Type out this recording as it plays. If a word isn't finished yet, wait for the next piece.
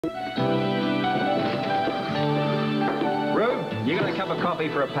Rube, you got a cup of coffee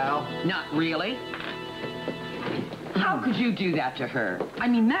for a pal? Not really. How could you do that to her? I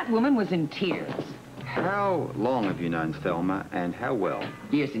mean, that woman was in tears. How long have you known Thelma, and how well?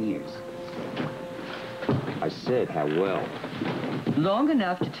 Years and years. I said how well. Long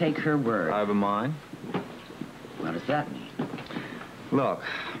enough to take her word. Over mine? What does that mean? Look,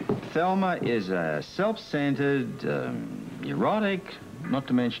 Thelma is a self-centered, neurotic, not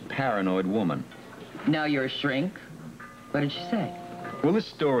to mention paranoid woman. Now you're a shrink? What did she say? Well, this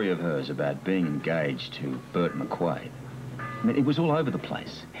story of hers about being engaged to Bert McQuaid, I mean, it was all over the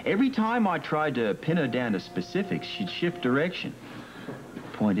place. Every time I tried to pin her down to specifics, she'd shift direction.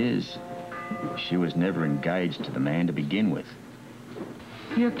 Point is, she was never engaged to the man to begin with.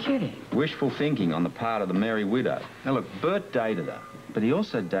 You're kidding. Wishful thinking on the part of the merry widow. Now, look, Bert dated her, but he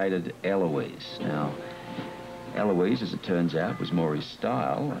also dated Eloise. Now, Eloise, as it turns out, was more his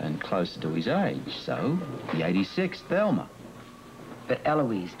style and closer to his age, so the 86th Thelma. But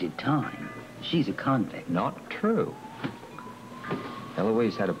Eloise did time. She's a convict. Not true.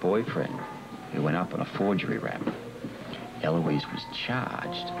 Eloise had a boyfriend who went up on a forgery rap. Eloise was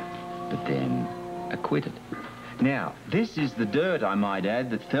charged, but then acquitted. Now, this is the dirt, I might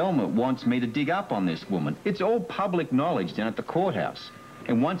add, that Thelma wants me to dig up on this woman. It's all public knowledge down at the courthouse.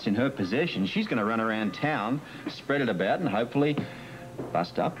 And once in her possession, she's going to run around town, spread it about, and hopefully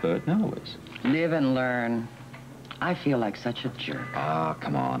bust up Bert and Eloise. Live and learn. I feel like such a jerk. Ah,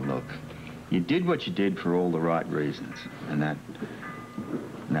 come on, look. You did what you did for all the right reasons. And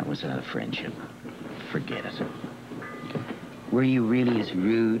that was a friendship. Forget it. Were you really as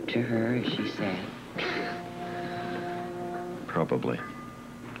rude to her as she said? Probably.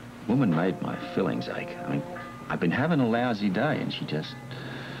 Woman made my fillings ache. I mean, I've been having a lousy day and she just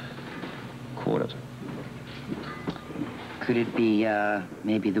caught it. Could it be,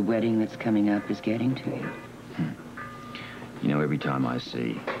 maybe the wedding that's coming up is getting to you? You know, every time I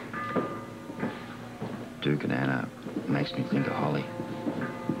see Duke and Anna, it makes me think of Holly.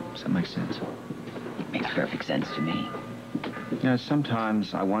 Does that make sense? It makes perfect sense to me. You know,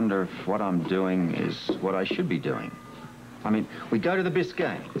 sometimes I wonder if what I'm doing is what I should be doing. I mean, we go to the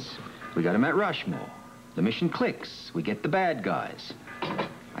Biscaynes, we go to Mount Rushmore, the mission clicks, we get the bad guys.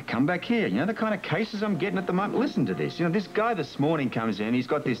 I come back here, you know the kind of cases I'm getting at the moment? Listen to this. You know, this guy this morning comes in, he's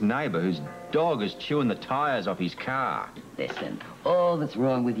got this neighbor whose dog is chewing the tires off his car. Listen, all that's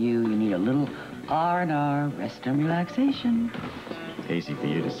wrong with you need a little R&R, rest and relaxation. Easy for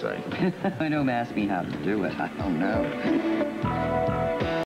you to say. Don't ask me how to do it, I don't know.